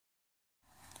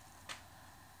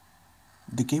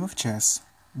The game of chess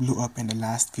blew up in the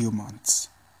last few months.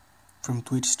 From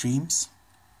Twitch streams,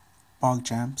 Pog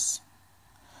Champs,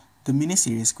 the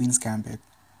miniseries Queen's Gambit,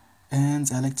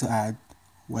 and I like to add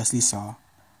Wesley Saw,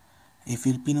 a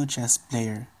Filipino chess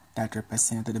player that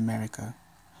represented America,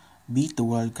 beat the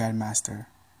world grandmaster,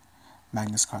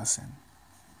 Magnus Carlsen.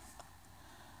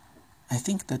 I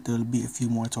think that there will be a few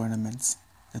more tournaments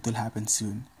that will happen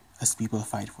soon as people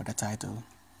fight for the title.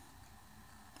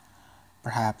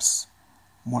 Perhaps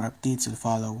more updates will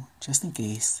follow just in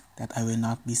case that I will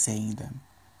not be saying them,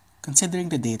 considering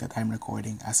the date that I'm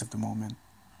recording as of the moment.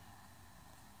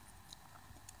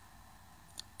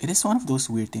 It is one of those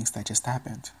weird things that just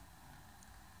happened.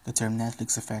 The term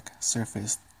Netflix effect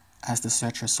surfaced as the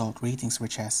search result ratings for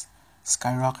chess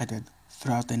skyrocketed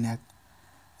throughout the net,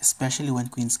 especially when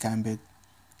Queen's Gambit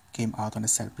came out on the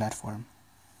said platform.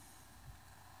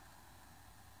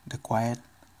 The quiet,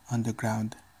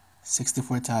 underground,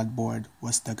 64-tiled board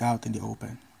was dug out in the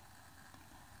open.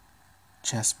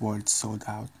 Chessboards sold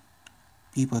out.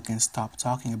 People can stop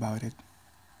talking about it.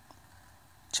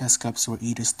 Chess clubs were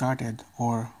either started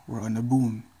or were on a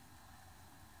boom.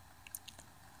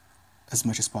 As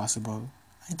much as possible,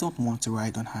 I don't want to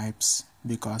ride on hypes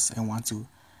because I want to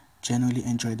genuinely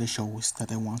enjoy the shows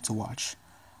that I want to watch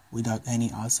without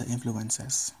any outside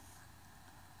influences.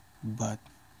 But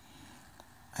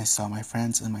I saw my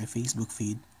friends on my Facebook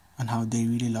feed on how they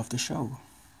really love the show.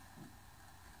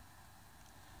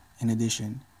 In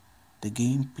addition, the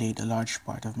game played a large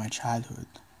part of my childhood,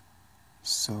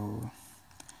 so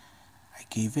I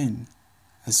gave in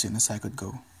as soon as I could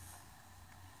go.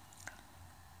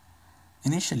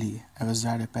 Initially, I was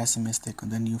rather pessimistic on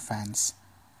the new fans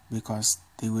because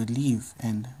they would leave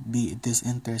and be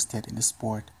disinterested in the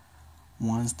sport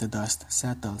once the dust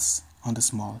settles on the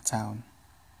small town.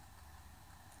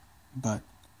 But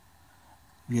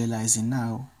realizing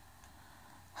now,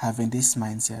 having this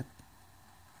mindset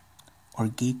or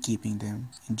gatekeeping them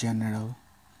in general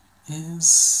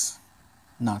is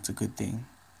not a good thing.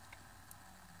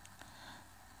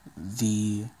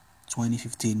 The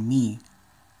 2015 me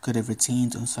could have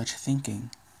retained on such thinking.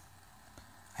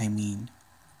 I mean,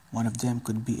 one of them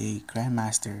could be a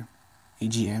Grandmaster, a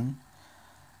GM,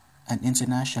 an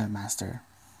International Master,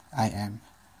 IM,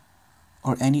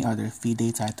 or any other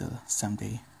FIDE title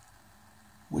someday,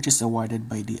 which is awarded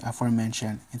by the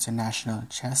aforementioned International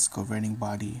Chess Governing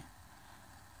Body,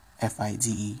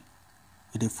 FIDE,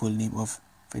 with the full name of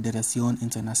Federación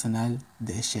Internacional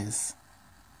de Chess.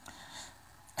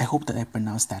 I hope that I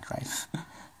pronounced that right.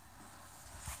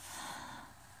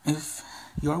 If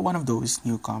you're one of those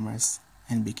newcomers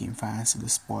and became fans of the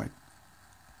sport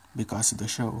because of the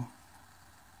show,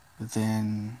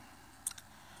 then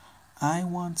I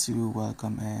want to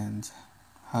welcome and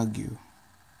hug you.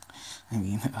 I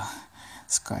mean,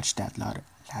 scratch that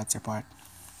latter part.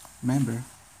 Remember,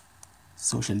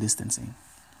 social distancing,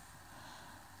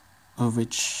 of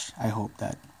which I hope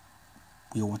that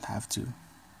we won't have to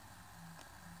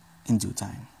in due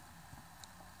time.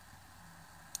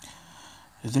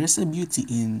 There's a beauty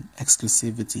in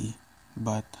exclusivity,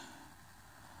 but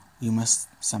we must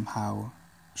somehow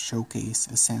showcase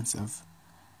a sense of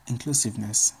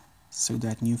inclusiveness so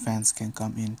that new fans can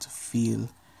come in to feel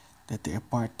that they are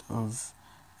part of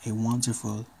a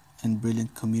wonderful and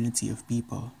brilliant community of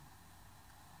people.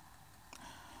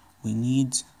 We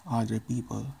need other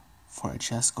people for a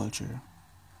chess culture,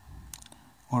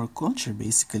 or culture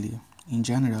basically, in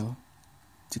general,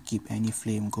 to keep any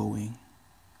flame going.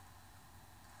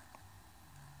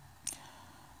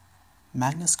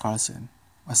 Magnus Carlsen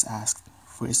was asked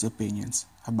for his opinions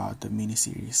about the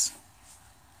miniseries.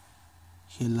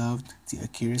 He loved the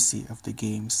accuracy of the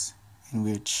games in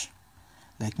which,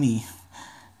 like me,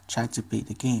 tried to play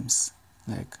the games,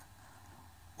 like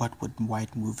what would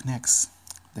white move next,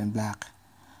 then black,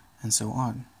 and so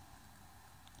on.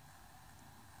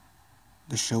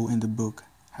 The show and the book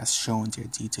has shown their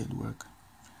detailed work,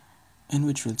 in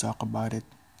which we'll talk about it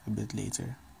a bit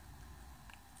later.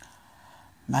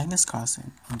 Magnus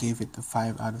Carlsen gave it a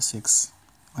 5 out of 6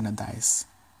 on a dice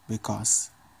because,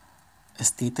 as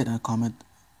stated in a comment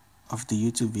of the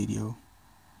YouTube video,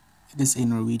 it is a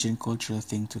Norwegian cultural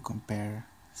thing to compare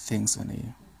things on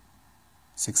a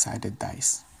 6-sided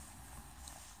dice.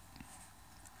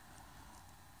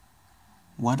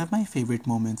 One of my favorite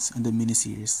moments in the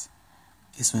miniseries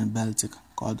is when Beltic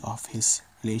called off his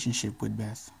relationship with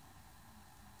Beth.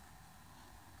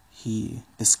 He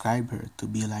described her to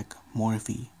be like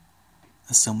Morphy,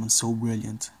 as someone so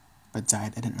brilliant but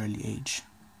died at an early age.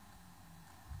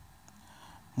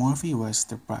 Morphy was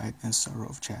the pride and sorrow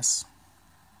of chess.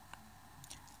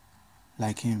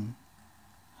 Like him,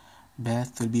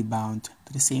 Beth will be bound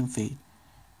to the same fate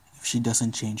if she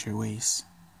doesn't change her ways.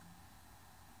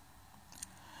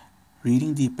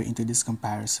 Reading deeper into this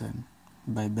comparison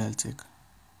by Beltic,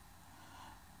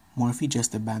 Morphy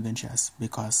just abandoned chess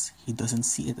because he doesn't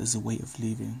see it as a way of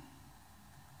living.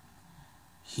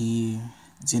 He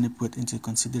didn't put into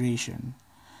consideration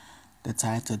the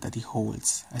title that he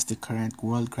holds as the current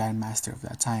world grandmaster of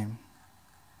that time.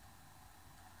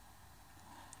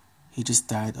 He just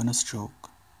died on a stroke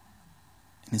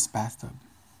in his bathtub.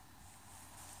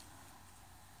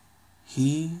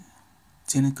 He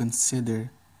didn't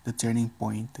consider the turning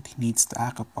point that he needs to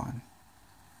act upon.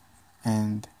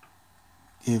 And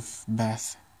if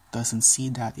Beth doesn't see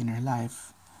that in her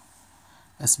life,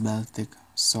 as Beltic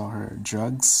saw her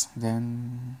drugs,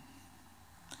 then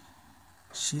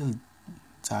she'll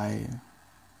die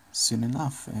soon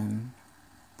enough and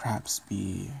perhaps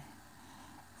be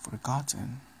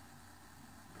forgotten.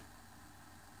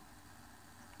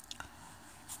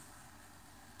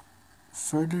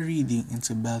 Further reading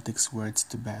into Beltic's words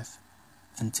to Beth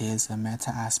entails a meta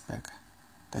aspect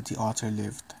that the author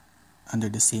lived under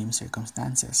the same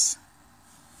circumstances.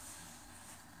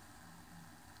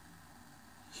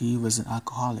 He was an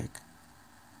alcoholic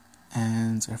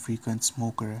and a frequent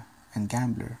smoker and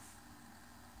gambler,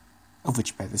 of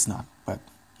which Beth is not, but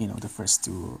the first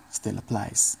two still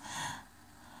applies.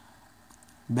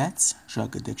 Beth's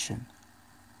drug addiction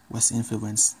was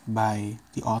influenced by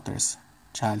the author's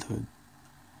childhood,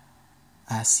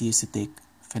 as he used to take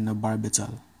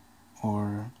phenobarbital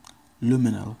or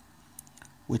luminal,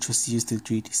 which was used to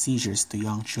treat seizures to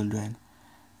young children,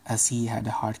 as he had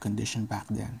a heart condition back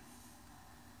then.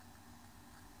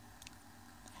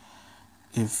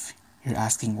 If you're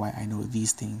asking why I know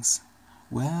these things,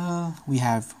 well, we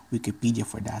have Wikipedia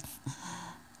for that.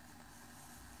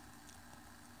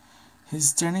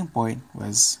 His turning point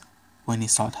was when he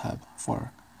sought help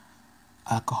for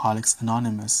Alcoholics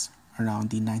Anonymous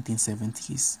around the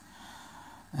 1970s,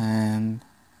 and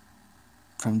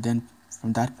from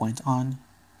that point on,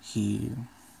 he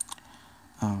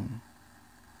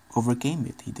overcame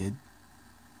it. He did.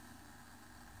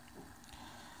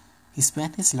 He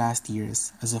spent his last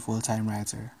years as a full-time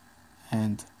writer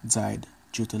and died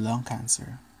due to lung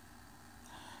cancer.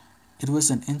 It was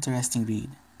an interesting read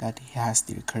that he has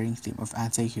the recurring theme of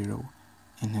anti-hero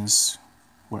in his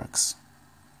works.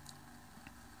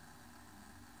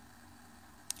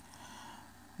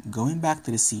 Going back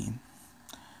to the scene,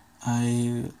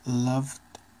 I loved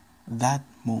that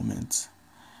moment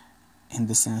in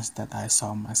the sense that I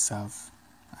saw myself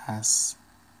as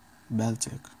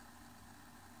Beltic.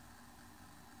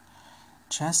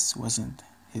 Chess wasn't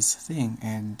his thing,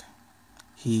 and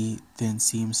he didn't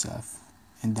see himself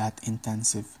in that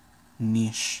intensive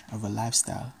niche of a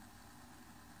lifestyle.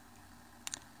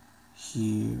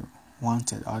 He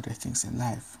wanted other things in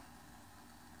life.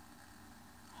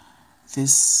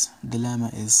 This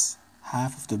dilemma is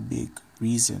half of the big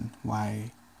reason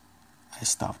why I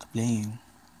stopped playing.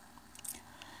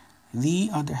 The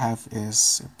other half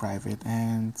is private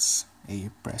and a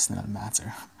personal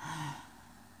matter.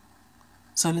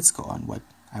 So let's go on what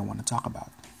I want to talk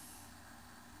about.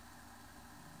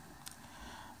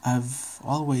 I've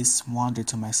always wondered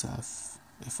to myself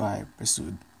if I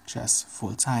pursued chess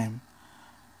full time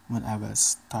when I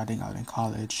was starting out in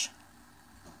college.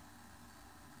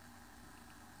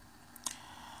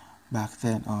 Back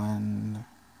then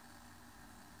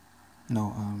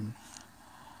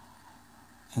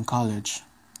in college,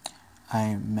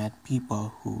 I met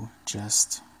people who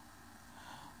just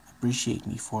appreciate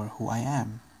me for who I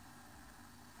am.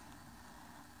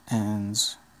 And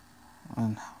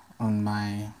on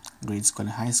my grade school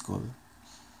and high school,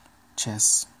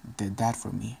 chess did that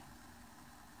for me.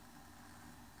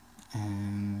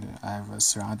 And I was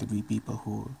surrounded with people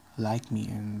who liked me,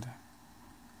 and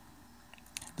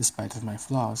despite of my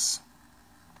flaws,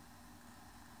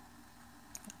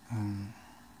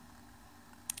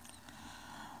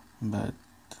 but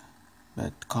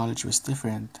college was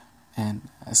different, and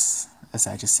as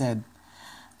I just said,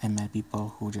 I met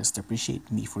people who just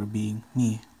appreciate me for being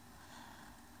me.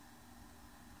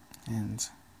 And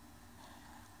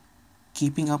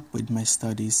keeping up with my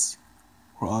studies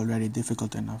were already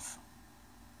difficult enough.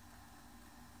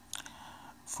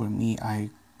 For me, I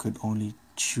could only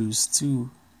choose two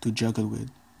to juggle with.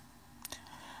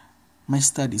 My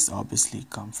studies obviously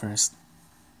come first.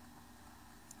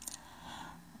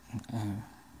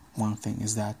 One thing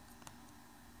is that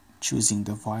choosing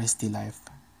the varsity life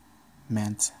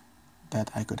meant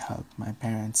that I could help my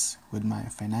parents with my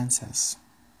finances.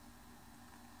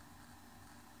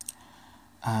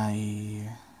 I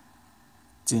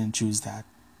didn't choose that.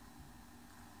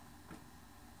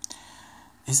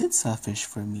 Is it selfish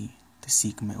for me to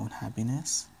seek my own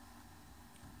happiness?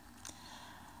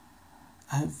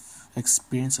 I've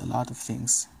experienced a lot of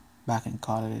things back in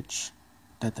college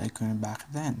that I couldn't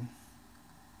back then.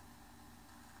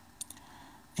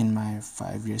 In my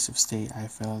 5 years of stay, I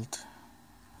felt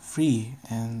free,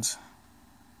 and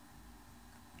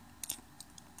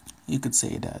you could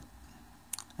say that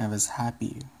I was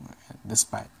happy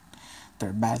despite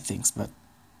there are bad things, but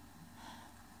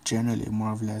generally,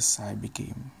 more or less, I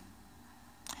became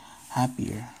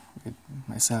happier with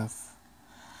myself.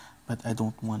 But I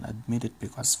don't want to admit it,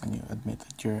 because when you admit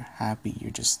that you're happy, you're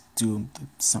just doomed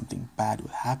that something bad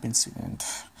will happen soon, and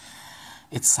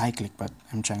it's cyclic. But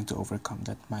I'm trying to overcome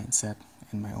that mindset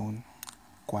in my own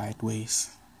quiet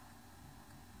ways.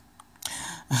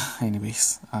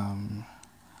 Anyways,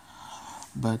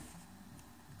 but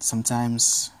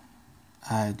sometimes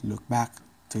I'd look back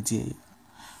to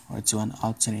to an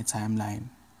alternate timeline,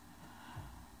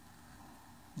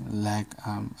 like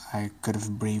I could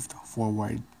have braved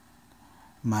forward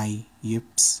my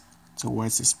yips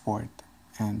towards the sport,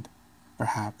 and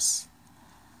perhaps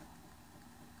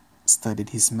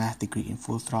studied his math degree in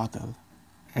full throttle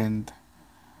and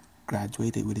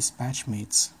graduated with his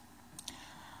batchmates,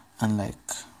 unlike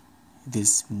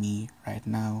this me right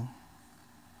now.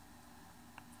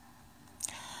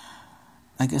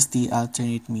 I guess the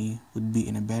alternate me would be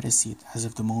in a better seat as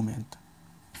of the moment.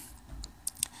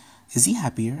 Is he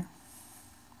happier?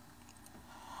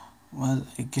 Well,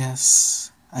 I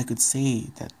guess I could say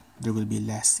that there will be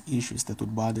less issues that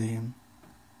would bother him.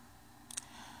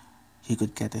 He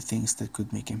could get the things that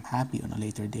could make him happy on a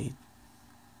later date,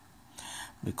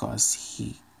 because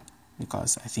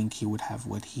I think he would have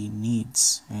what he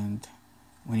needs, and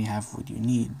when you have what you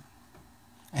need,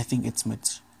 I think it's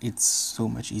so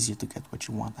much easier to get what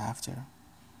you want after.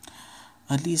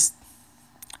 At least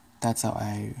that's how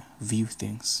I view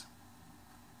things.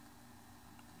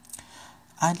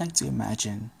 I'd like to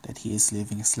imagine that he is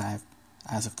living his life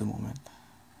as of the moment.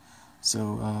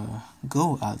 So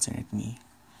go alternate me.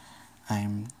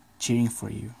 I'm cheering for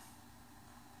you.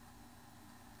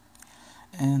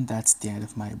 And that's the end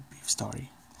of my brief story.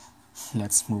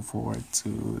 Let's move forward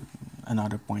to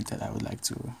another point that I would like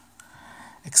to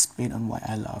explain on why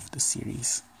I love the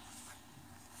series.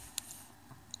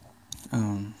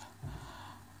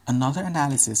 Another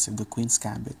analysis of the Queen's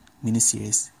Gambit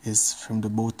miniseries is from the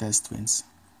Botez twins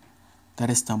that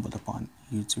I stumbled upon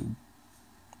YouTube.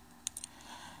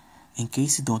 In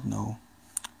case you don't know,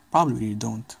 probably you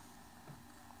don't,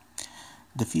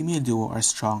 the female duo are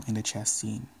strong in the chess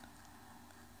scene.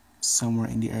 Somewhere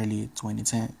in the early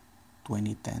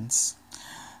 2010s,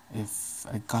 if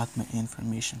I got my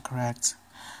information correct,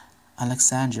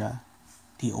 Alexandra,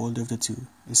 the older of the two,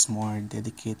 is more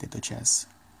dedicated to chess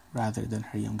rather than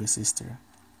her younger sister.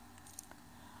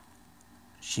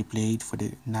 She played for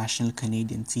the national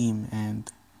Canadian team and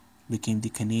became the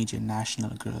Canadian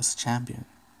national girls champion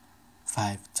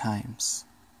 5 times.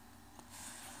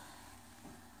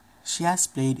 She has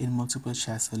played in multiple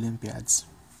chess Olympiads.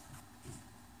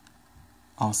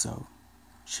 Also,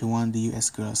 she won the US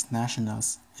Girls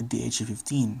Nationals at the age of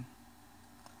 15.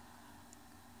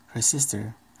 Her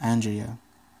sister, Andrea,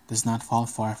 does not fall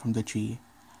far from the tree,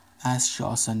 as she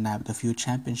also nabbed a few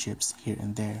championships here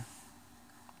and there.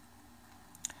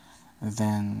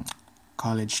 Then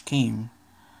college came,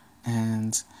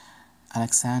 and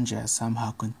Alexandra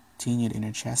somehow continued in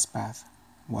her chess path,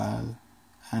 while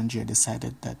Andrea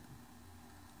decided that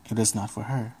it was not for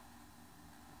her.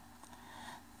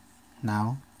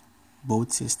 Now,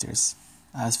 both sisters,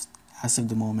 as of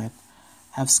the moment,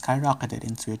 have skyrocketed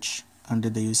in Twitch under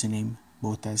the username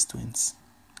Botez Twins.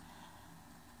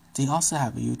 They also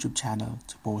have a YouTube channel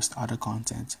to post other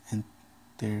content and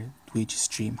their Twitch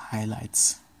stream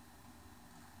highlights.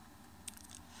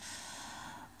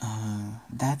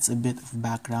 That's a bit of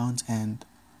background, and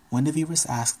when the viewers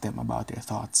asked them about their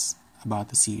thoughts about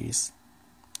the series,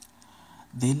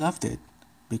 they loved it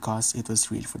because it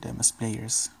was real for them as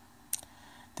players.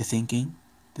 The thinking,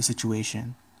 the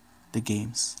situation, the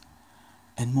games,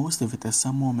 and most of it, as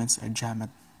some moments are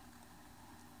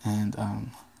and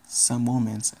some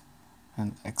moments,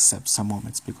 and except some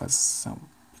moments because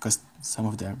some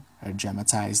of them are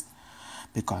dramatized,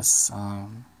 because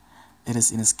it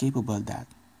is inescapable that,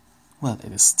 well,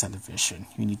 it is television.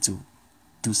 You need to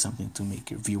do something to make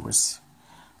your viewers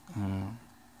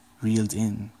reeled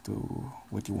in to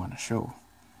what you want to show.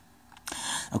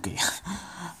 Okay,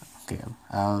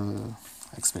 I'll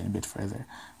explain a bit further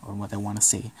on what I want to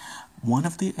say. One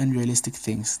of the unrealistic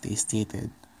things they stated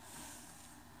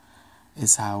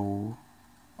is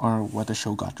what the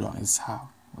show got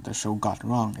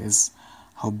wrong is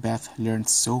how Beth learned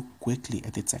so quickly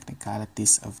at the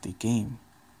technicalities of the game.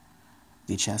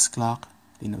 The chess clock,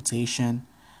 the notation,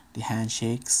 the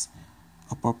handshakes,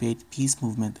 appropriate piece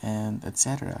movement, and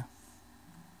etc.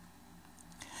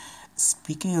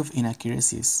 Speaking of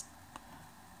inaccuracies,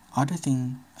 another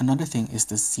thing is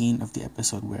the scene of the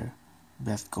episode where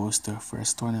Beth goes to her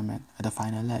first tournament at the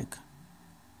final leg.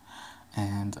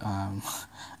 And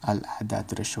I'll add that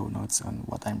to the show notes on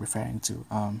what I'm referring to.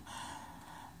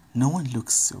 No one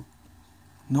looks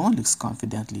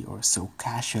confidently or so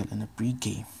casual in a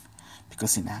pre-game,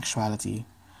 because in actuality,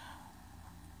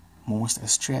 most are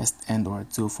stressed and or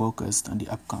too focused on the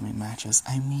upcoming matches.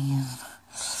 I mean,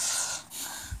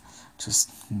 just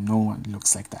no one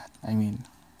looks like that. I mean,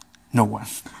 no one.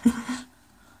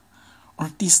 Or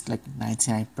at least like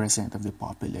 99% of the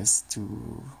populace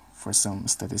for some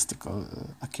statistical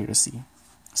accuracy.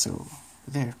 So,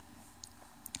 there.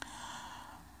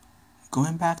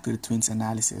 Going back to the twins'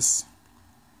 analysis,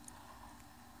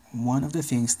 one of the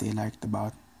things they liked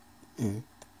about it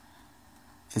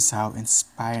is how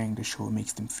inspiring the show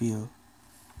makes them feel.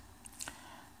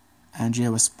 Andrea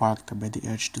was sparked by the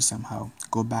urge to somehow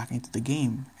go back into the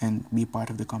game and be part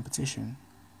of the competition.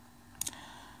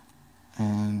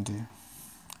 And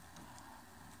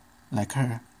like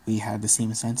her, we had the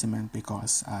same sentiment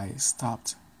because I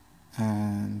stopped,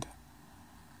 and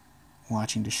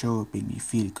watching the show made me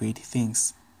feel great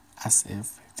things, as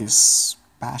if this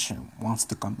passion wants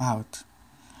to come out.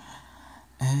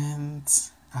 And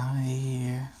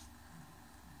I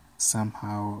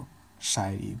somehow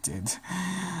shyly did.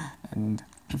 And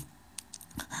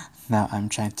now I'm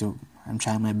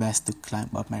trying my best to climb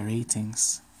up my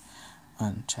ratings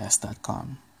on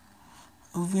chess.com,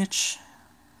 of which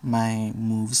my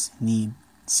moves need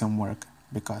some work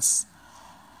because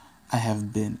I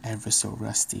have been ever so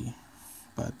rusty.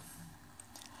 But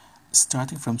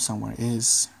starting from somewhere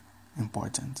is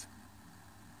important.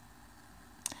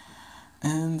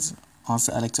 And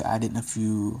also, I like to add in a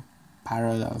few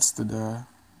parallels to the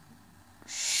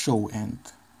show and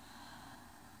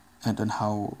on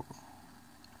how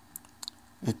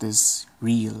it is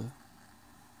real.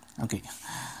 Okay,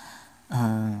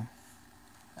 I'll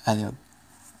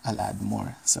add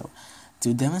more. So,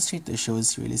 to demonstrate the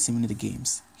show's realism in the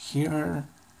games, here are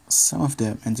some of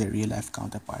them and their real life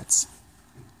counterparts.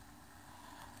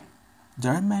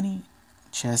 There are many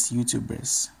chess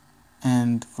YouTubers,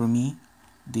 and for me,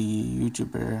 the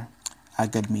YouTuber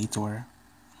Agadmator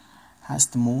has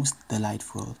the most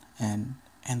delightful and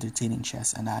entertaining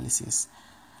chess analysis,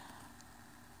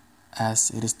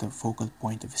 as it is the focal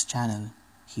point of his channel.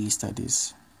 He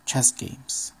studies chess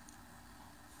games.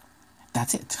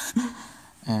 That's it.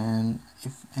 and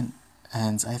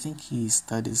I think he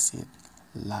studies it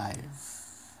live.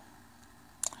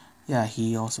 Yeah,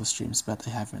 he also streams, but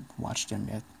I haven't watched them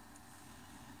yet.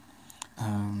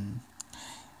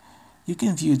 You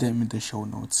can view them in the show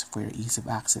notes for your ease of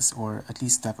access, or at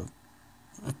least have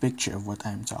a picture of what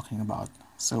I'm talking about.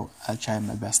 So I'll try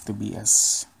my best to be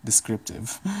as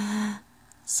descriptive.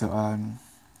 So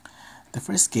the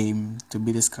first game to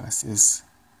be discussed is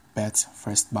Beth's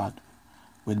first bout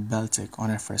with Beltic on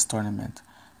her first tournament.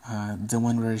 The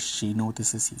one where she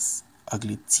notices his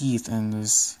ugly teeth and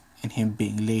him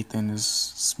being late and his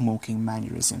smoking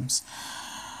mannerisms.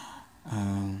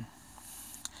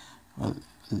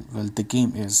 Well, the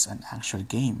game is an actual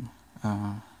game.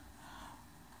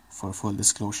 For full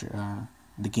disclosure,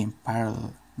 the game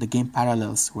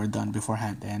parallels were done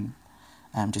beforehand, and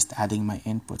I'm just adding my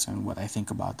inputs on what I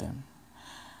think about them.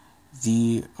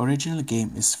 The original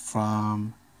game is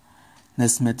from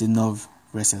Nesmetinov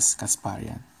versus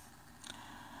Kasparian,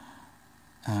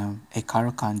 a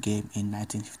Caro-Kann game in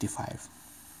 1955.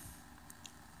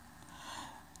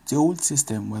 The old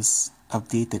system was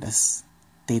updated as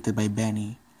stated by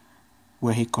Benny,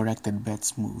 where he corrected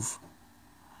Beth's move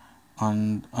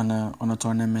on a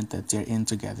tournament that they're in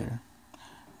together,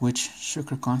 which shook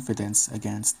her confidence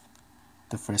against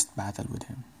the first battle with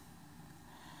him.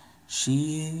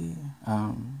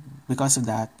 Because of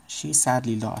that, she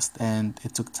sadly lost, and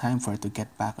it took time for her to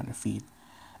get back on her feet,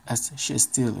 as she is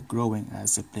still growing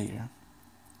as a player.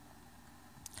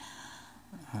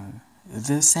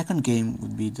 The second game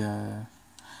would be the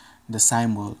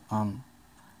simul,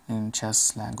 in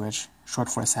chess language, short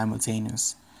for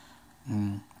simultaneous,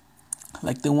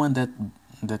 like the one that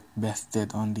Beth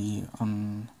did on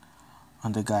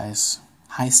the guy's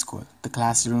high school, the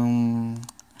classroom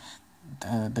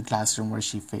where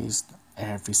she faced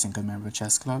every single member of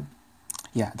chess club.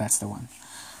 Yeah, that's the one.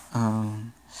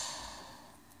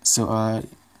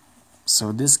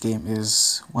 So this game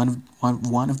is one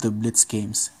of the blitz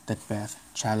games that Beth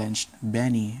challenged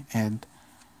Benny and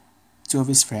two of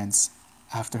his friends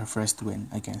after her first win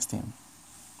against him.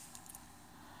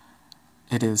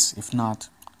 It is, if not,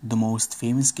 the most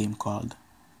famous game called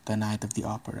The Night of the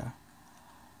Opera,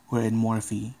 wherein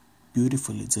Morphy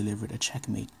beautifully delivered a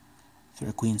checkmate through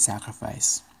a queen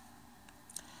sacrifice.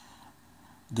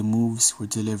 The moves were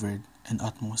delivered in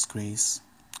utmost grace,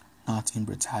 not in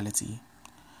brutality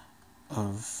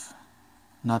of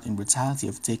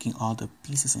taking all the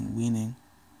pieces and winning,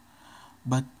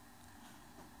 but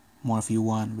Morphy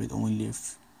won with only a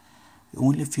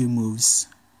few moves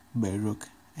by a rook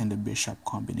and a bishop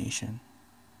combination.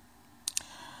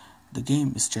 The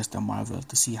game is just a marvel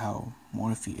to see how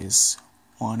Morphy is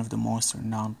one of the most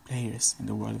renowned players in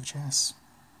the world of chess.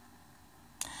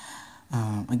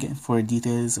 Again, for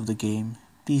details of the game,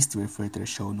 please do refer to the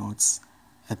show notes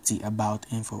at the about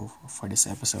info for this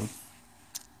episode.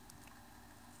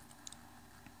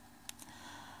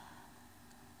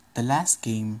 The last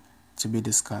game to be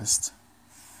discussed,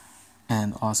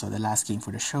 and also the last game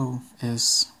for the show,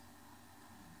 is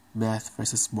Beth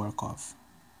versus Borkov,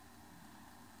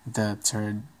 the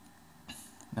third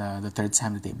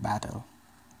time that they battle.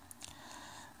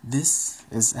 This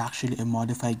is actually a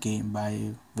modified game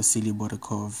by Vasily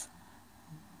Borkov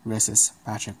versus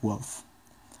Patrick Wolf,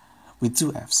 with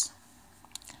two Fs.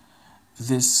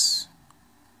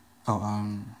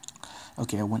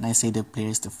 When I say the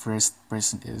players, the first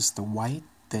person is the white,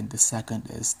 then the second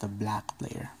is the black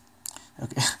player.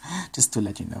 Okay, just to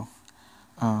let you know.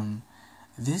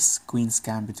 This Queen's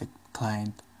Gambit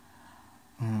client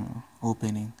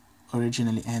opening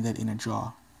originally ended in a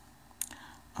draw,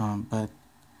 but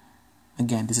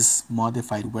again, this is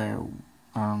modified where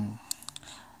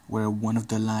one of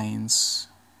the lines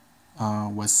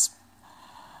was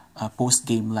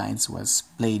post-game lines was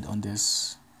played on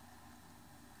this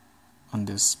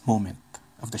moment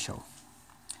of the show.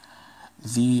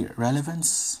 The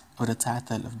relevance of the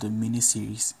title of the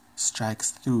miniseries strikes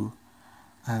through,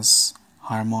 as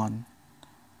Harmon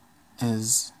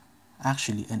is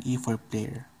actually an e4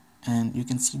 player, and you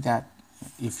can see that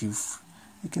if you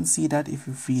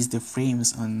freeze the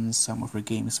frames on some of her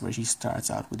games where she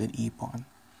starts out with an e pawn.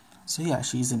 So yeah,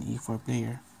 she's an e4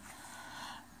 player,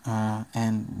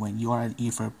 and when you are an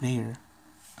e4 player,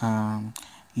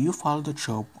 you follow the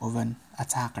trope of an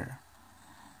attacker.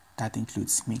 That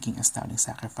includes making astounding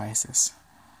sacrifices.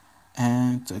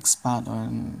 And to expound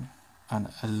on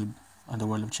the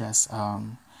world of chess,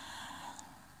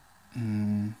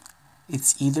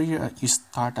 it's either you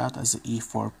start out as an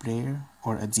e4 player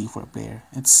or a d4 player.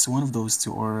 It's one of those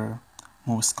two, or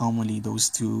most commonly those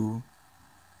two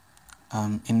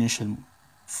initial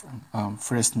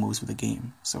first moves with the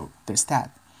game. So there's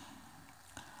that.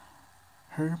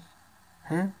 Her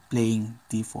playing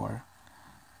d4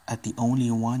 at the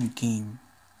only one game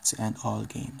to end all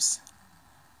games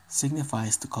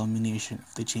signifies the culmination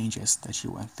of the changes that she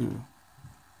went through.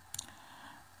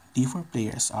 D4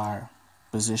 players are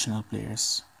positional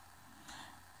players,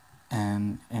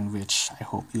 and in which I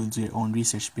hope you'll do your own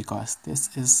research, because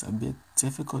this is a bit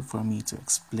difficult for me to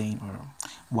explain or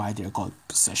why they're called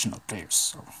positional players.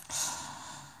 So,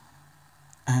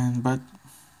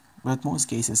 but most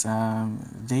cases,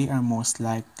 they are most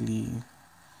likely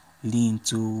lean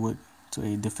to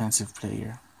a defensive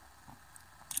player,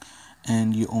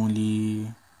 and you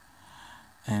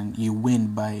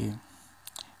win by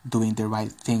doing the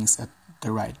right things at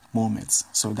the right moments.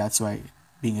 So that's why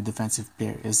being a defensive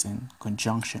player is in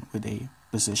conjunction with a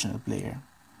positional player.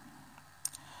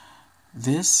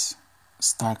 This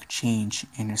stark change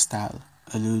in her style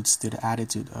alludes to the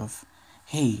attitude of,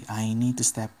 hey, I need to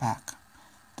step back.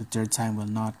 The third time will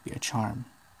not be a charm.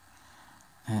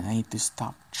 And I need to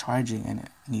stop charging, and I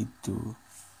need to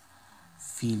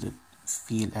feel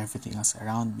everything else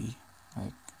around me,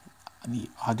 like the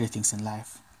other things in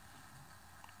life.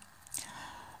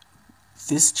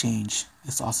 This change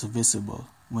is also visible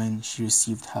when she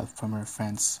received help from her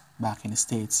friends back in the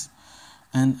States.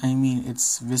 And I mean,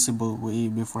 it's visible way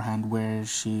beforehand, where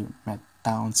she met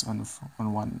Towns on the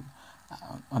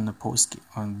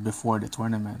before the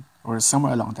tournament, or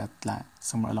somewhere along that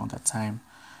time.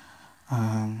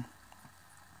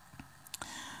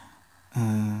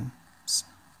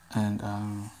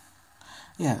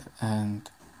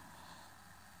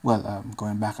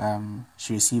 Going back,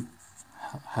 she received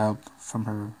help from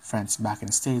her friends back in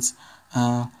the States.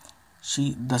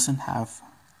 She doesn't have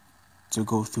to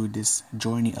go through this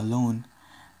journey alone,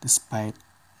 despite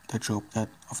the trope that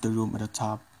of the room at the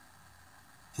top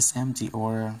is empty,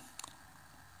 or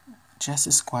just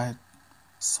is quite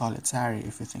solitary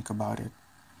if you think about it.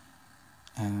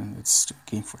 And it's a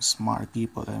game for smart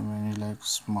people, and when you're like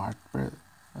smart,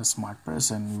 a smart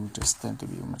person, you just tend to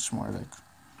be much more like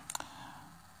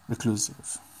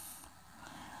reclusive.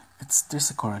 There's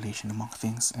a correlation among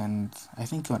things, and I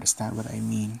think you understand what I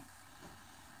mean.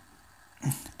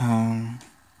 Um,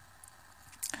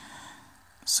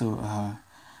 so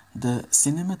the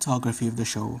cinematography of the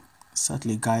show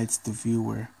subtly guides the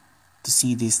viewer to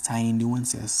see these tiny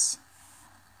nuances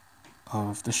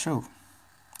of the show.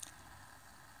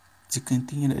 To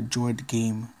continue to enjoy the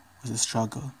game was a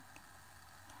struggle.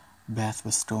 Beth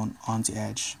was thrown on the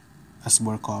edge as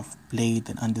Borkov played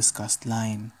an undiscussed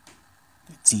line,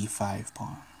 the d5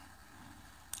 pawn.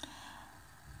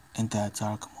 In that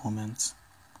dark moment,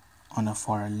 on a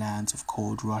foreign land of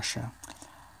cold Russia,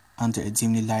 under a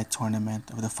dimly lit tournament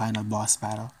of the final boss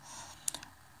battle,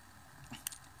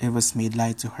 it was made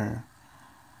light to her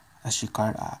as she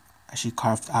carved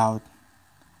out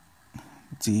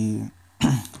the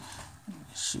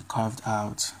she carved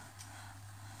out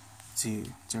the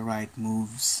right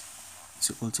moves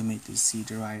to ultimately see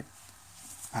the right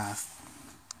path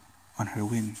on her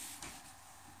win.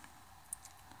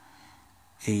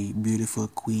 A beautiful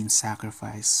queen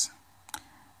sacrifice,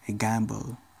 a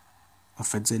gamble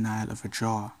of a denial of a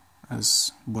draw,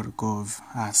 as Borkov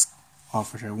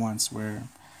offered her once, where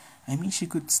she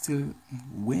could still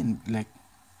win. Like,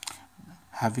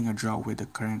 having a draw with the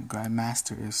current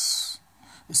grandmaster is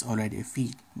already a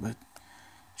feat, but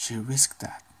she risked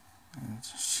that, and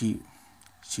she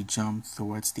jumped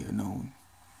towards the unknown.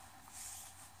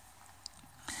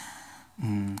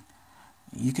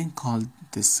 You can call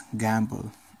this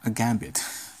gamble a gambit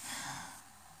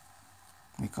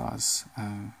because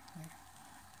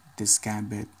this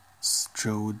gambit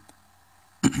strode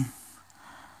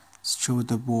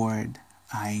the board,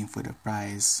 eyeing for the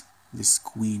prize, this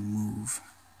queen move.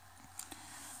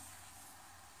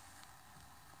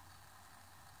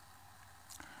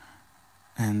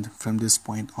 And from this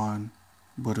point on,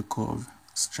 Borkov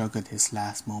struggled his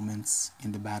last moments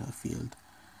in the battlefield,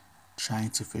 trying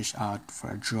to fish out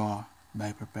for a draw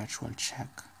by perpetual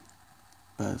check.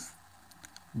 But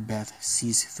Beth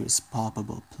sees through his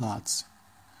palpable plots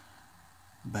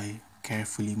by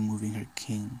carefully moving her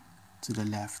king to the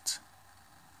left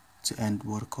to end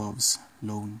Borkov's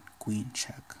lone queen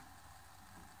check.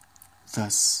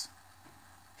 Thus,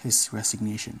 his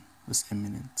resignation was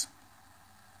imminent.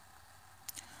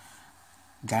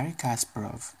 Garry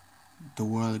Kasparov, the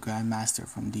world grandmaster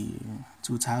from the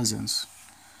 2000s,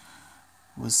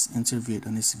 was interviewed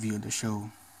on his view of the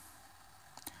show.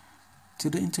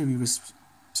 To the interviewer's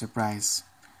surprise,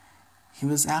 he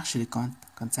was actually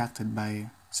contacted by,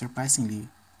 surprisingly,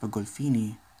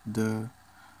 Pagolfini, the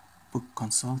book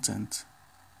consultant,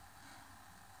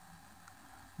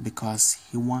 because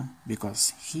he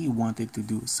wanted to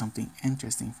do something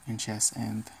interesting in chess,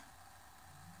 and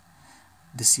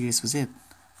the series was it.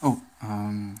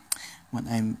 What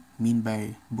I mean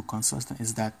by book consultant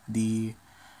is that the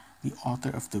author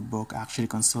of the book actually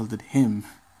consulted him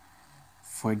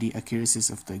for the accuracies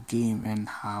of the game and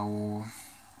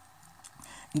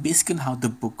basically how the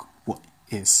book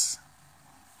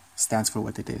stands for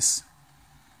what it is.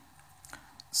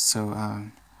 So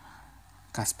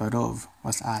Kasparov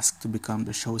was asked to become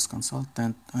the show's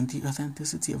consultant on the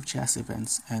authenticity of chess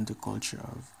events and the culture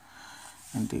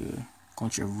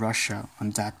of Russia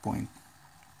on that point.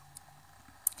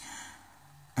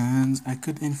 And I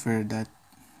could infer that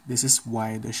this is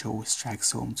why the show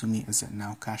strikes home to me as a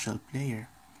now casual player.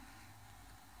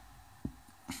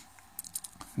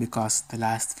 Because the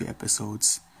last few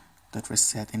episodes that were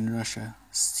set in Russia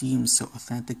seem so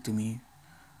authentic to me,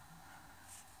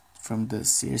 from the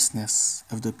seriousness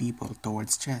of the people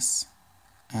towards chess,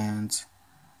 and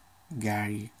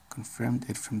Garry confirmed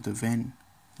it from the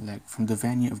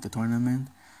venue of the tournament,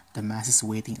 the masses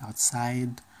waiting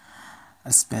outside,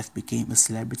 as Beth became a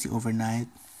celebrity overnight,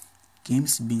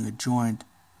 games being adjourned,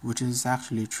 which is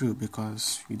actually true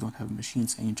because we don't have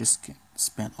machines and you just can't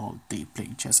spend all day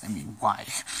playing chess. Why?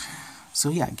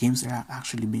 So yeah, games are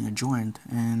actually being adjourned,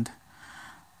 and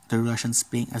the Russians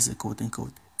playing as a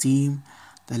quote-unquote team.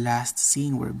 The last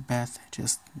scene where Beth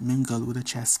just mingled with the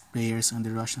chess players on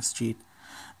the Russian street,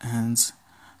 and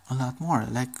a lot more.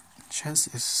 Like, chess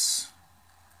is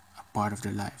a part of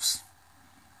their lives.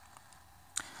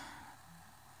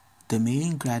 The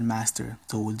main grandmaster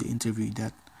told the interview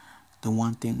that the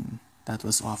one thing that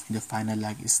was off in the final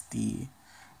leg is the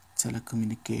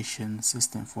telecommunication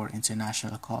system for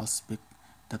international calls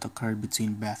that occurred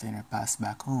between Beth and her past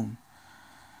back home.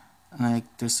 Like,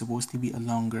 there's supposed to be a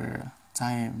longer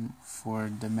time for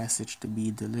the message to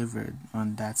be delivered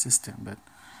on that system, but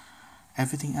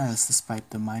everything else, despite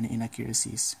the minor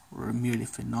inaccuracies, were merely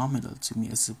phenomenal to me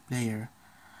as a player.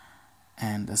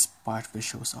 and as part of the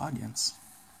show's audience.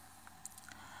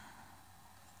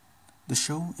 The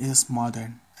show is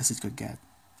modern as it could get,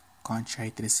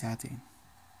 contrary to the setting.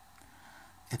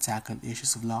 It tackled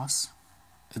issues of loss,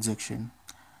 addiction,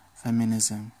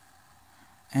 feminism,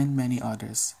 and many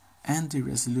others, and the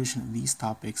resolution of these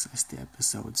topics as the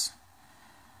episodes.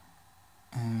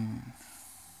 Um,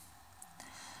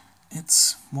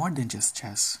 it's more than just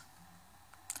chess,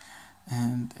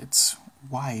 and it's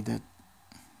why that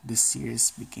this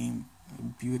series became a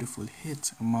beautiful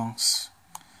hit amongst,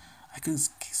 I could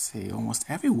say, almost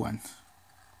everyone.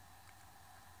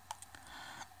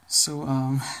 So,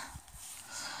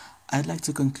 I'd like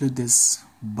to conclude this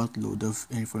buttload of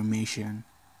information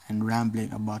and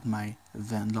rambling about my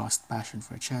then lost passion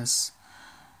for chess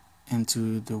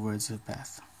into the words of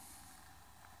Beth.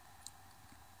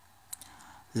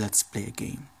 Let's play a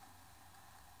game.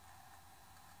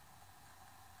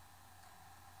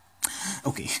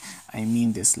 Okay, I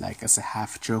mean this like as a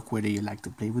half joke whether you like to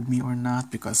play with me or not,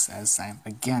 because as I'm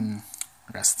again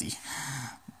rusty,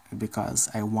 because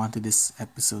I wanted this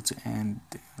episode to end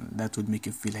that would make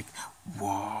you feel like,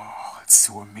 whoa, it's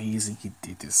so amazing, he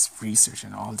did this research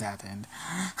and all that, and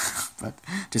but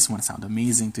just want to sound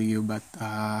amazing to you. But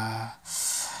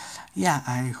yeah,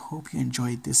 I hope you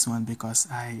enjoyed this one, because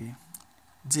I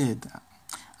did.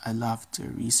 I love to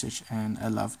research and I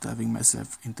love diving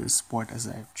myself into sport, as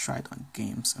I've tried on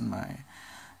games on my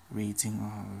rating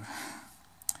of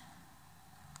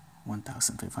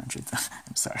 1500.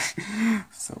 I'm sorry.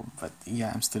 So, but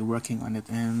yeah, I'm still working on it,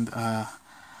 and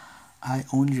I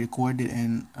only recorded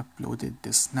and uploaded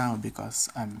this now because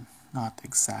I'm not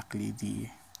exactly the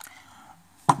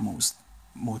most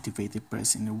motivated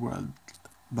person in the world,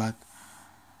 but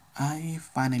I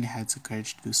finally had the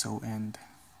courage to do so, and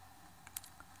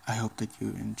I hope that you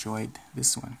enjoyed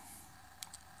this one.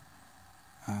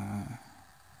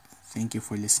 Thank you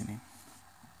for listening.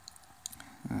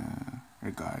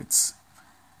 Regards,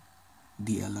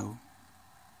 DLO.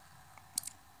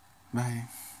 Bye.